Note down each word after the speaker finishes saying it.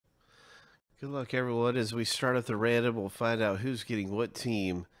Good luck, everyone. As we start at the random, we'll find out who's getting what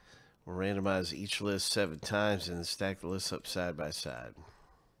team. We'll randomize each list 7 times and stack the lists up side by side.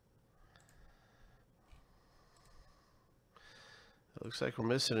 It looks like we're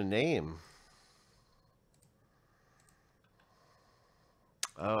missing a name.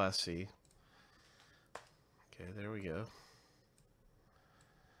 Oh, I see. Okay, there we go.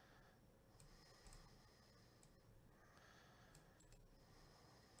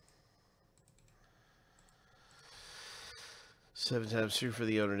 Seven times through for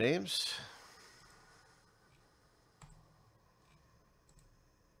the owner names.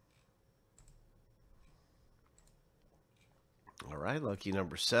 All right, lucky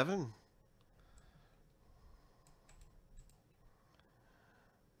number 7.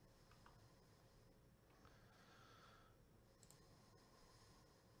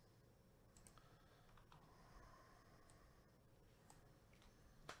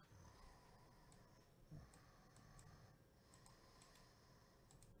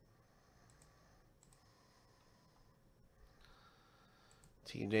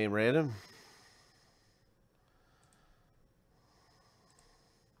 Team name random.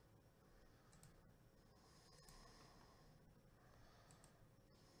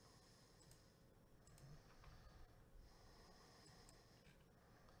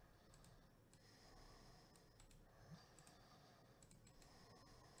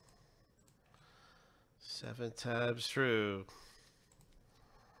 Seven times through.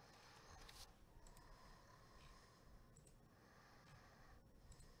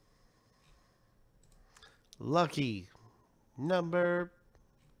 Lucky number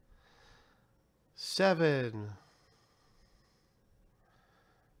 7.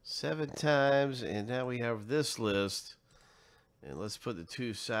 7 times, and now we have this list. And let's put the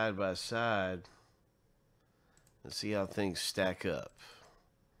two side by side and see how things stack up.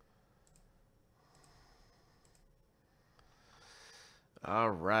 All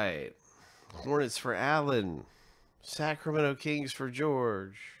right. Hornets for Allen. Sacramento Kings for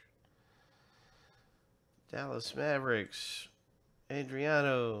George. Dallas Mavericks,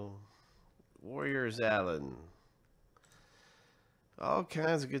 Adriano. Warriors, Allen. All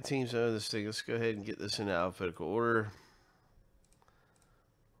kinds of good teams under this thing. Let's go ahead and get this in alphabetical order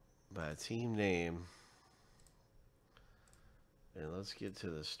by team name. And let's get to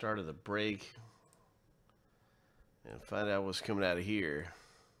the start of the break and find out what's coming out of here.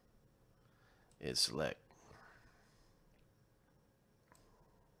 It's select.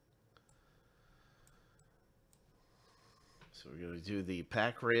 So we're going to do the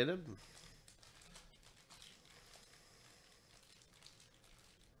pack random.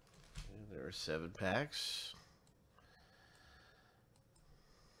 And there are 7 packs.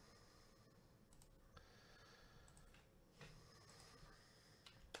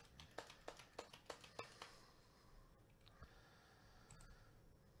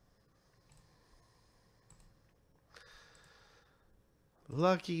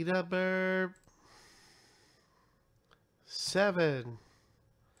 Lucky number 7.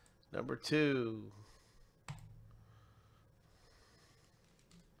 Number 2.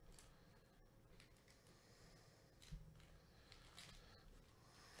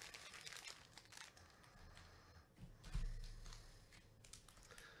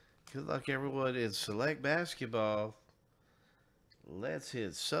 Good luck, everyone, in Select Basketball. Let's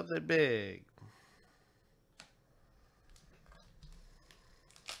hit something big.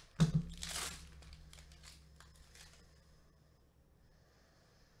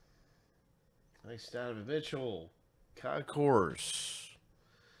 Nice Donovan Mitchell. Concourse.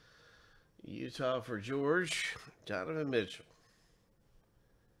 Utah for George. Donovan Mitchell.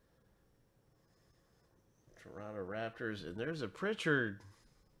 Toronto Raptors. And there's a Pritchard.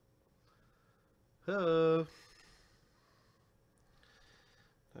 Hello.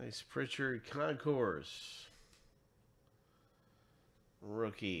 Nice Pritchard Concourse.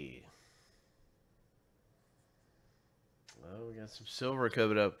 Rookie. Oh, we got some silver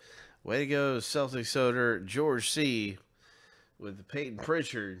coming up. Way to go, Celtics owner George C. with the Peyton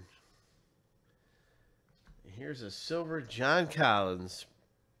Pritchard. Here's a silver John Collins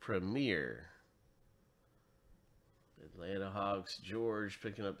Premier. Atlanta Hawks George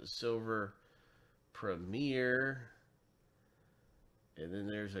picking up the silver Premier. And then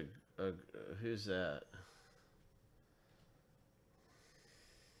there's a who's that?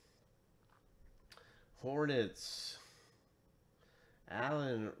 Hornets.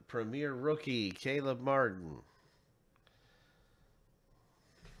 Allen, Premier Rookie, Caleb Martin.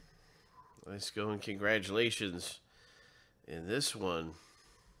 Let's go and congratulations in this one.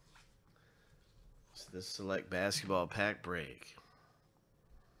 It's this Select Basketball pack break.